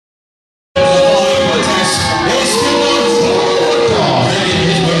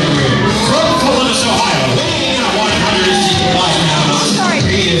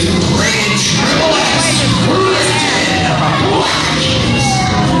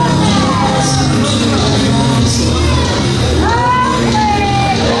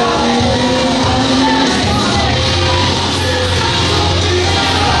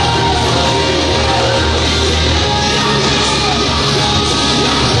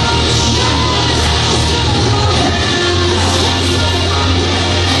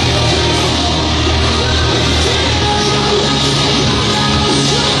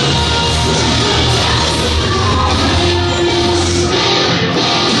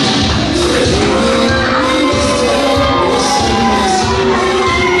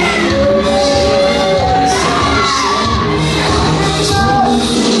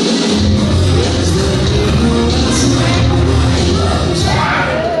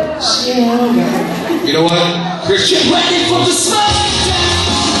You know what? Christian, ready for the smoke.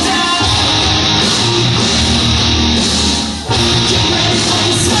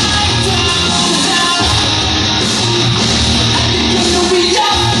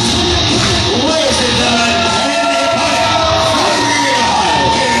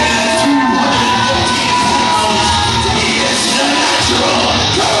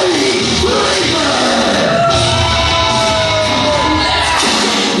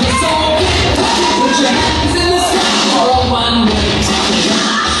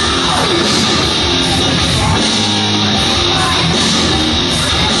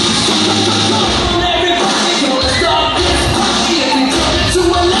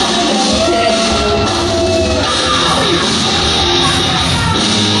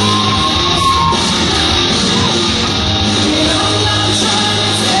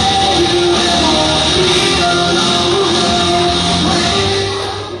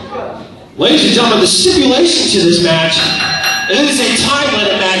 Ladies and gentlemen, the stipulation to this match, it is a time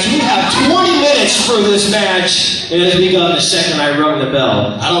limit match. We have 20 minutes for this match. It has begun the second I rung the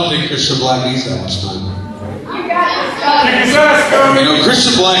bell. I don't think Christian Black needs that much time. You know,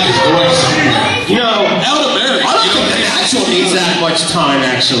 Christian Black is going somewhere. You know, out of Marion. I don't think the actual needs that much time,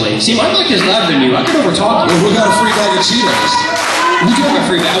 actually. See, my mic is louder than you. I can overtalk you. We got a free bag of Cheetos. We do have a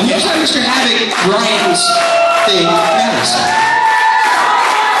free bag. We also have Mr. Havoc, Ryan's thing, Madison.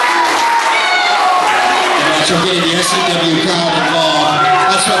 Getting the SCW crowd involved.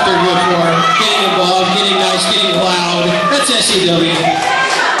 That's what they're good for. Getting involved, getting nice, getting loud. That's SCW.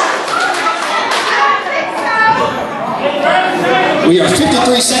 We are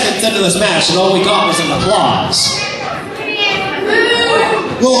 53 seconds into this match, and all we got was an applause.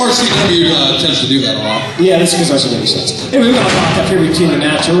 Well, RCW tends to do that a lot. Yeah, this is RCW sense. Anyway, we're going to talk up here between the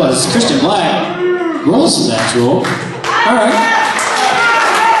natural as Christian Black rolls the natural. Alright.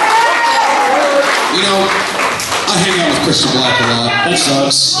 You know, I hang out with Christian Black a lot. That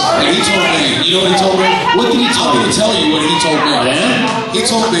sucks. And he told me, you know what he told me? What did he tell I'm you? going to tell you what he told me. Yeah? He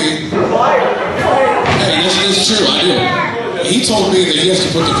told me, hey, this is true, I do. He told me that he has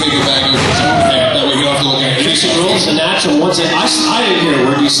to put the paper back over his own head. That way you don't have to look at it. Christian rolls the natural once it. I didn't hear a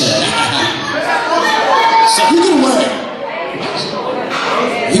word you said. So you get away.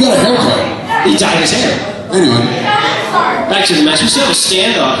 He got a haircut. He dyed his hair. Anyway. Back to the match. We still have a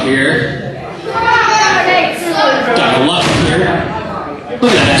standoff here. Got a lot here.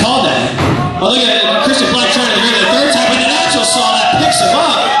 Look at that, I called that. Oh, look at that. Christian Black trying to do the third time, but the natural saw that, picks him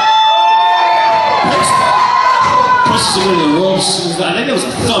up. Pushes him into the ropes. I think it was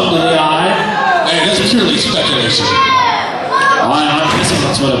a thumb to the eye. Hey, that's purely speculation. Oh, I'm guessing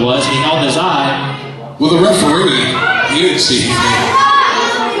that's what it was. He held his eye. Well, the referee, he didn't see anything.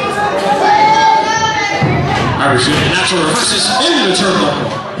 The natural reverses into the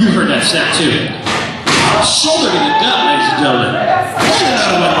turnbuckle. You heard that snap too. Shoulder to the gut, ladies and gentlemen. Pointed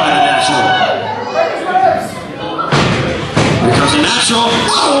out of by the natural. Here comes the natural.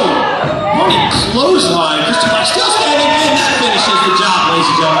 Whoa! Running clothesline. Christian Black still standing, and that finishes the job, ladies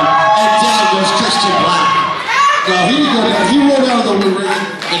and gentlemen. And down goes Christian Black. No, he didn't go down. He rolled out of the ring,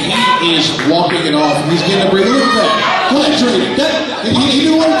 and he is walking it off. He's getting a break. Look at that. Go ahead, drink. He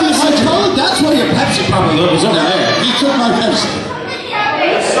knew what it is. That's why your Pepsi probably was over there. He took my Pepsi.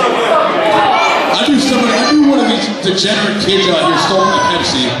 I knew one of these degenerate kids out here stole my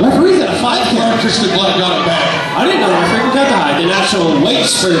Pepsi. Referee's at a 5 count. Christian Black got it back. I didn't know the referee got the high. The natural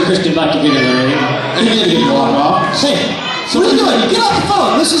waits for Christian Black to get in the ring. And he didn't get walk off. Hey, so what are you doing? Get off the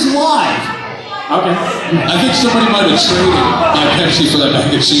phone. This is live. Okay. I think somebody might have traded my Pepsi for that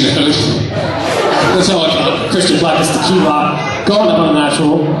bag of Cheetos. That's how I got it. Christian Black is the key lock. Going up on the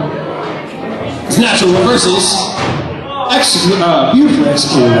natural. It's natural reverses. Beautifully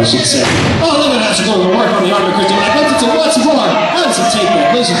executed, I should say. Oh, look at that. She's going to work on the arm of Christian Black. Let's do once more. That's a take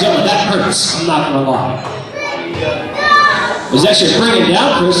that. Ladies and gentlemen, that hurts. I'm not going to lie. He's actually bringing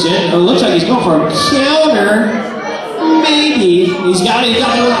down Christian. It looks like he's going for a counter. Maybe. He's got the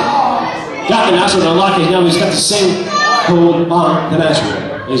natural to unlock it. Now he's got the same hold on the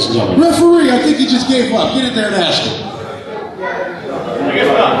natural. Ladies and gentlemen. Referee, I think he just gave up. Get in there and ask him.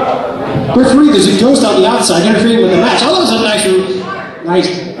 Referee, there's a ghost on the outside interfering with the match. Oh, that was a nice.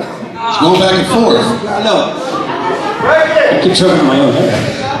 It's going back and forth. No. I keep choking my own hair.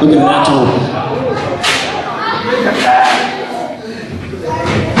 Look at the natural.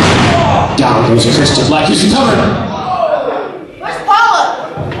 Down goes Christian Black. He's covered. Where's Paula?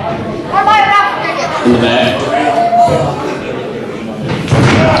 Where my mouth? In the back.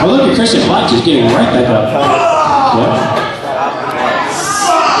 Oh, look at Christian Black just getting right back up. Yep.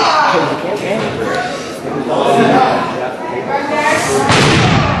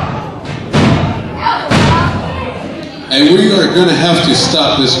 And we are going to have to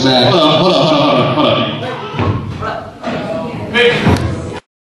stop this match. Hold on.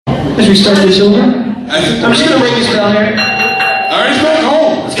 Let's restart this over. I'm just going to ring this bell here. All right, he's back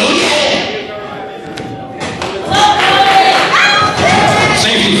home. Let's go.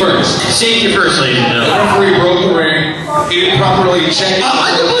 Safety first. Safety first, ladies and gentlemen. Referee broke the ring. He didn't properly check.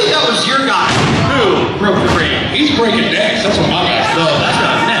 I do believe that was your guy. Who broke the ring? He's breaking necks. That's what my guy's No, that's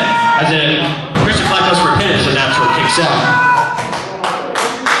not a net. As in, Christian Black goes for a pin, so natural kicks out.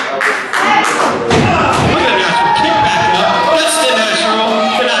 Look at the natural kick back up. That's the natural.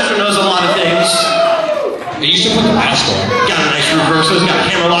 The natural knows a lot of things. He used to put the mask on. Got a nice reversal. He's got a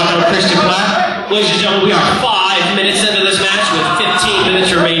camera locked on Christian Black. Ladies and gentlemen, we are 5 minutes into this match with 15 minutes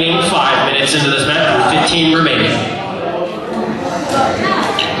remaining. 5 minutes into this match with 15 remaining.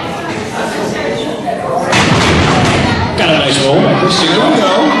 Got a nice roll. Christian, here we go.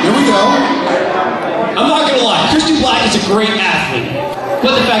 Here we go. I'm not gonna lie, Christian Black is a great athlete,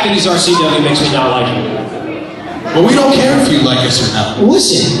 but the fact that he's RCW makes me not like him. But we don't care if you like us or not.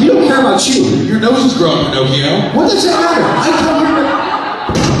 Listen, we don't care about you. Your nose is growing, Pinocchio. What does that matter? I come here.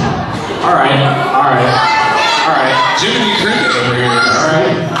 All right. Jiminy Cricket over here. All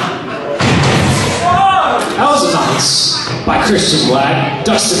right. That was nice by Christian Black.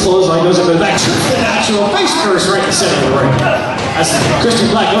 Ducks the clothesline, goes into the back, the natural face first right in the center of the ring. As Christian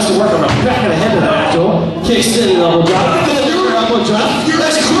Black goes to work on the back of the head of the natural, kicks in the elbow drop, elbow drop.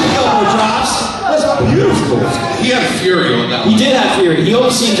 That's quick elbow drops. That's beautiful. He had fury on that one. He did have fury. He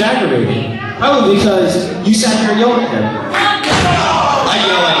always seems aggravated. Probably because you sat there and yelled at him. I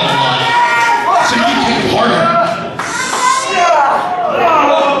yell at him a lot. So you kick harder.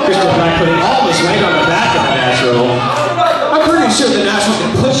 Christian Black putting all his weight on the back of the natural. I'm pretty sure the natural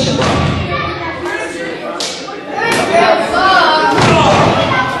can push him up.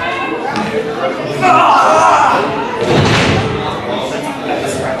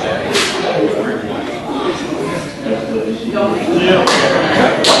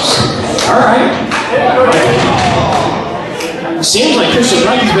 Alright. Seems like Christian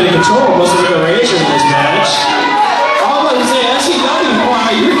Black has been in control of most of the duration in this match. All I was say, SCW,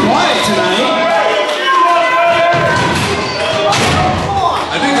 you're quiet tonight.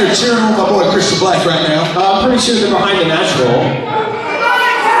 I think they're cheering on my boy Christian Black right now. I'm pretty sure they're behind the natural.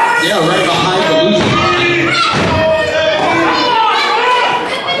 Yeah, right behind the loser.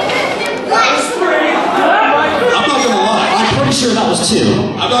 I'm not gonna lie. I'm pretty sure that was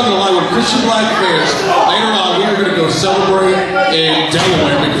 2. I'm not gonna lie. When Christian Black fares, later on we are gonna go celebrate in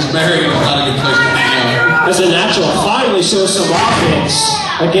Delaware because Marion is not a good place to hang out. As the natural finally shows some offense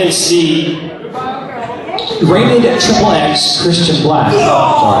against the rated XXX Christian Black.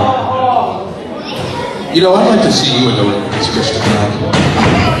 Sorry. You know, I'd like to see you in the ring against Christian Black.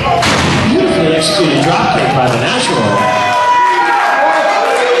 Beautifully executed dropkick by the natural.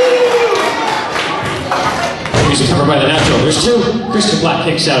 Music covered by the natural. There's 2. Christian Black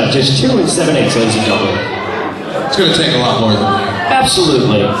kicks out at just 2 and 7/8, ladies and gentlemen. It's gonna take a lot more than that.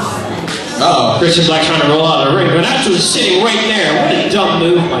 Absolutely. Uh-oh. Christian Black trying to roll out of the ring, but actually sitting right there. What a dumb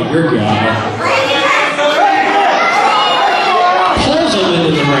move by your guy. Pulls him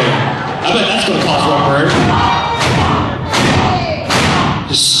into the ring. I bet that's going to cause one burn.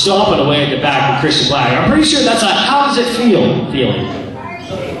 Just stomping away at the back of Christian Black. I'm pretty sure that's a how does it feel feeling.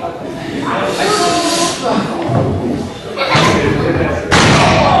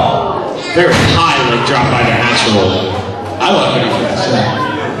 Very high leg drop by the natural. I like it.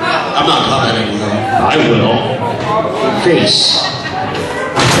 I'm not commenting though. I will. Face.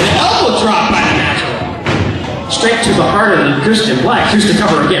 An elbow drop by the natural. Straight to the heart of Christian Black. Here's the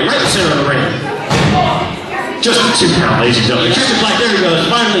cover again, right in the center of the ring. Just a 2 count, ladies and gentlemen. Christian Black, there he goes,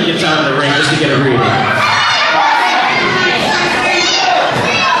 finally gets out of the ring just to get a read.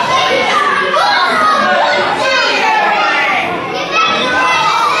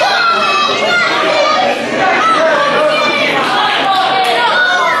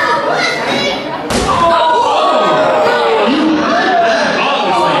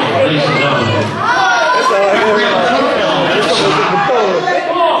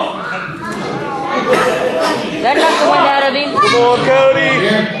 That knocked the wind out of him. Come on, Cody.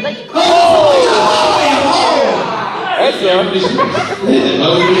 That's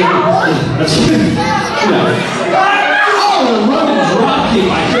Oh, the running drop kick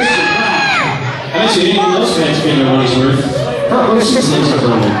by Christian Black. I bet you any of those fans getting their money's worth. Where's his name for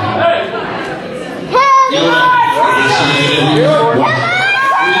running?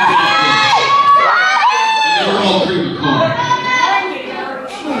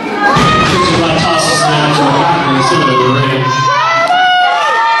 Christian Black tosses the natural back in the center of the ring.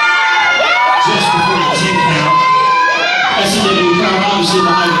 Just before the 10 count.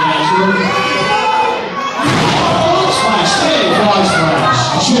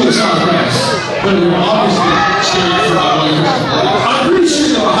 you're obviously cheering for my boy Christian Blake. I'm pretty sure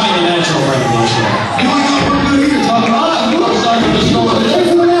they were hiding the natural right in the show. You ain't got pretty good either, talking about you are starting to just go over there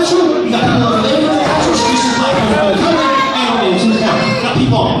for the natural. You got people over there for the natural, excuses like over the cover, and over into the camera. Got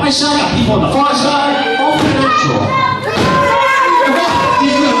people on my side, got people on the far side, all for the natural.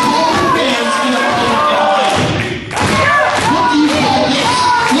 These are the tall fans in the what do you call this?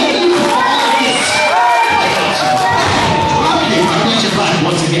 What do you call this? Okay, my Christian Black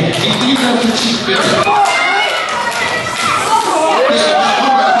once again. You know what she's been.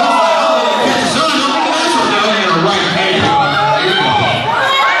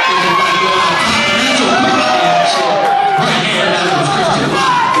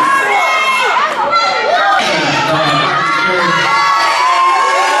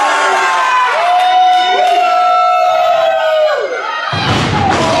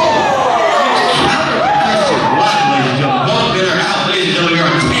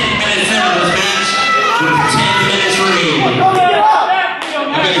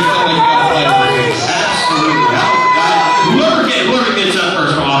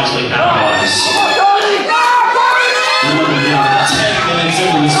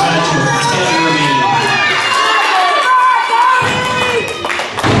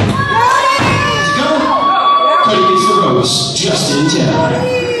 Just in time.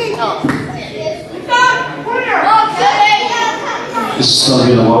 This is going to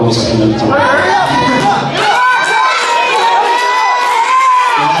be the longest I've been through. The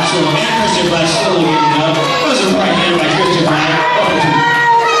natural and Christian Black slowly getting up. That was a right hand by Christian Black.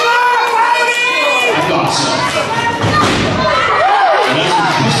 I thought so. And that's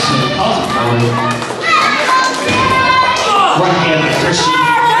what Christian calls it for. Right hand by Christian.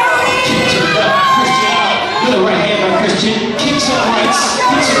 Kick to the gut. Christian out. Another right hand by Christian. Kicks to the rights.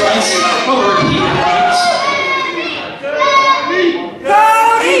 Kicks to the rights. Over repeat rights.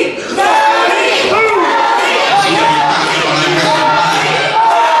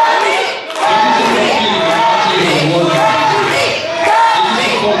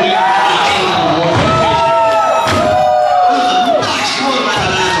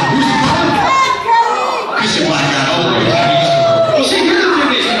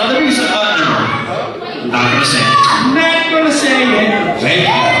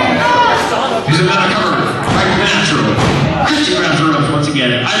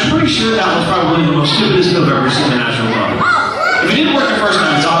 I'm pretty sure that was probably the most stupidest move I've ever seen in the National Club. If it didn't work the first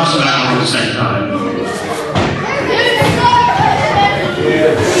time, it's obviously not going to work the second time.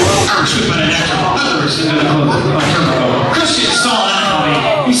 I was shoot by the natural. Others into the club. Christian saw that coming.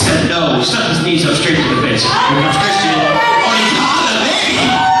 He said no, stuck his knees up straight to the face. Here comes Christian. Oh, he caught him, baby!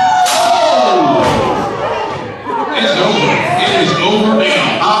 Oh! It's over. It is over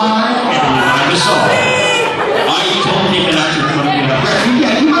now. I just saw it. I told him the natural coming in.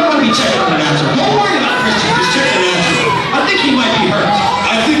 Yeah, you might want to be checking on the natural. Don't worry about Christian, just check the natural. I think he might be hurt.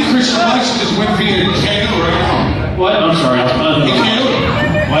 I think Christian Black should just win via KO right now. What? I'm sorry. He KO'd him.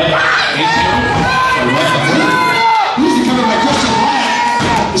 What? He KO'd him. Who's the cover by Christian Black?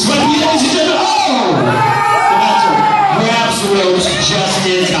 This might be ladies and gentlemen. Oh! The natural grabs the ropes just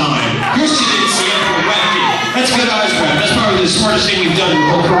in time. Christian didn't see it from right knee. That's good eyes grab. That's probably the smartest thing you've done in your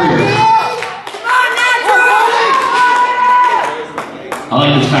whole career. I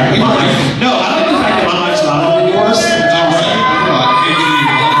like the fact that my mic. No, I like the fact that my mic's louder than yours. All right.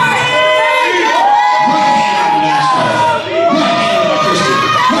 Right hand on the natural. Right hand by Christian.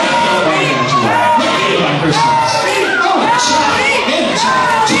 Right hand by the natural. Right hand by Christian. Oh, chop. And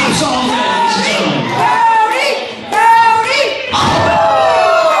chop. Chops all in, ladies and gentlemen.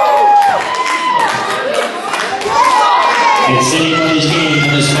 It's anybody's game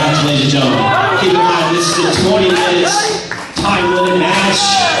for this match, ladies and gentlemen. Keep in mind, this is a 20 minutes time limit match.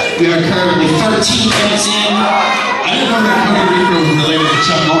 We are currently 13 minutes in. I didn't know that Cody Reaper was related to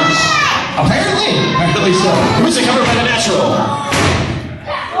Chuck Norris. Apparently so. Who's the cover by the natural?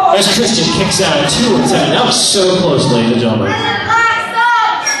 As Christian kicks out at 2 and 7. That was so close, ladies and gentlemen. I'm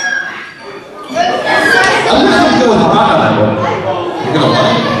gonna have to go with Rock on that one. You're gonna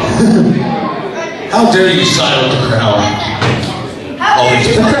what? How dare you side with the crowd?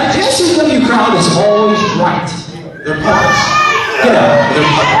 The SCW crowd is always right. They're puppets. Yeah. They're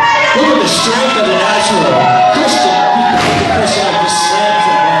puppets. Look at the strength of the natural. Christian just slams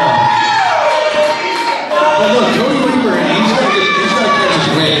it down. But look, Cody Reaper, he's gonna catch his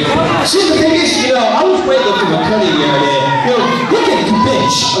weight. See, the thing is, I was weightlifting with Cody the other day. Look at the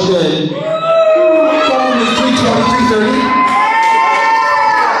bench of the 320, 330.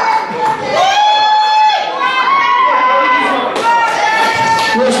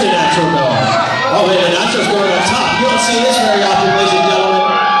 Where's the natural going? Oh, man, the natural's going on top. You don't see this very often, ladies and gentlemen.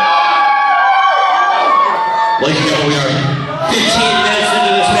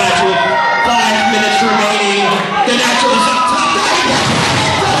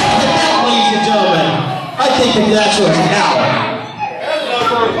 the natural now.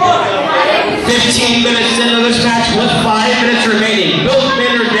 15 minutes into this match with 5 minutes remaining. Both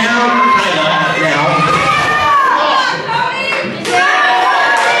men are down, kinda, now.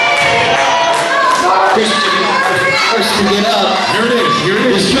 Christian, first to get up. Here it is. Here it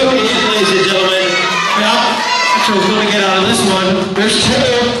is. It's Cody, ladies and gentlemen. Now, Natural's going to get out of this one. There's 2.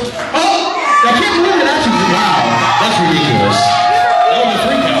 Oh! I can't believe it actually. Wow. That's ridiculous. That was a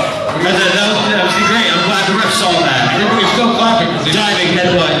freak out. That was great. I'm glad the ref saw that. Everybody's still clapping. Diving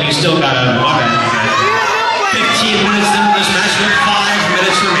headbutt, and you still got a my bad. 15 minutes into this match with 5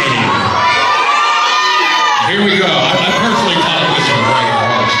 minutes remaining. Here we go. I personally thought it was a right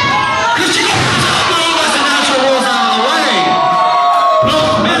horse. Christian as the natural rolls out of the way.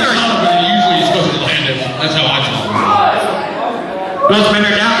 Both men are Usually you're supposed to land it. That's how I feel. both men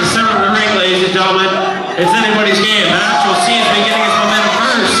are down to the center of the ring, ladies and gentlemen. It's anybody's game. The natural seems to be getting his momentum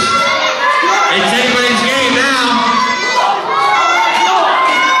first. It's anybody's game now.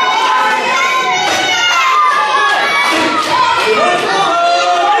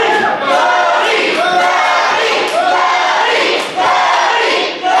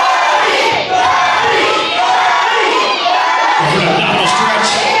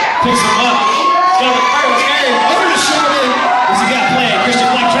 Picks him up. He's got a Pirates game. Over the shoulder. What's he got playing? Christian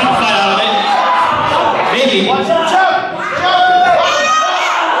Black trying to fight out of it. Maybe. Is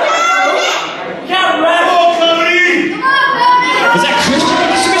that Christian?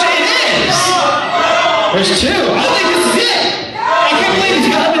 It is. There's 2. I think this is it. I can't believe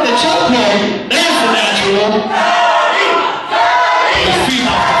he's got him in the chokehold. There's the natural. His feet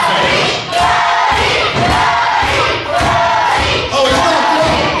off the face.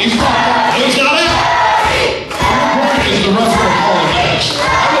 He's not. He's not out. Is the rest of the call of match?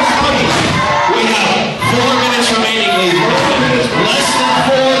 I was funny. We have 4 minutes remaining, ladies and gentlemen. Less than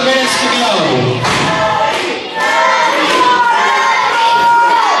 4 minutes to go.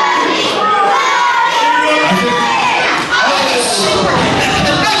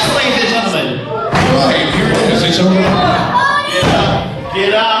 Ladies and gentlemen. Right, here it is. It's over.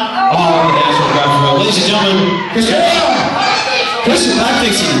 Get up. Oh, the natural got through. Ladies and gentlemen, Christian Black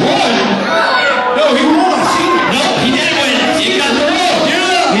thinks he won. No, he won. I seen it. No, he didn't win. He got the win.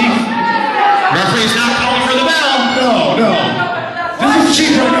 Yeah. Referee's not calling for the bell. No. This is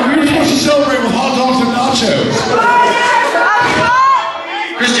cheap right now. We were supposed to celebrate with hot dogs and nachos.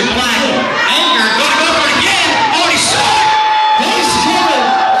 Christian Black, anger, gonna go for it again. Oh, he saw it. Ladies and gentlemen,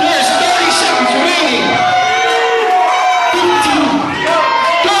 there's 30 seconds remaining. 15,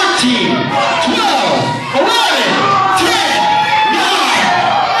 13, 12, 11, 10, 9,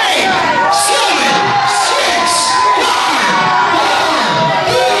 8, 7, 6, 5, 4,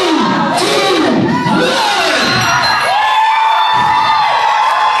 3, 2, 1.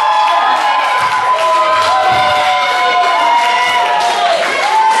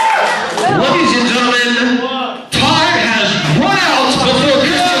 Ladies and gentlemen, time has run out before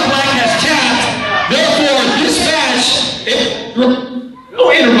Christian Black has tapped. Therefore, this match,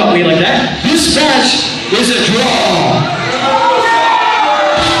 don't interrupt me like that. This match is a draw.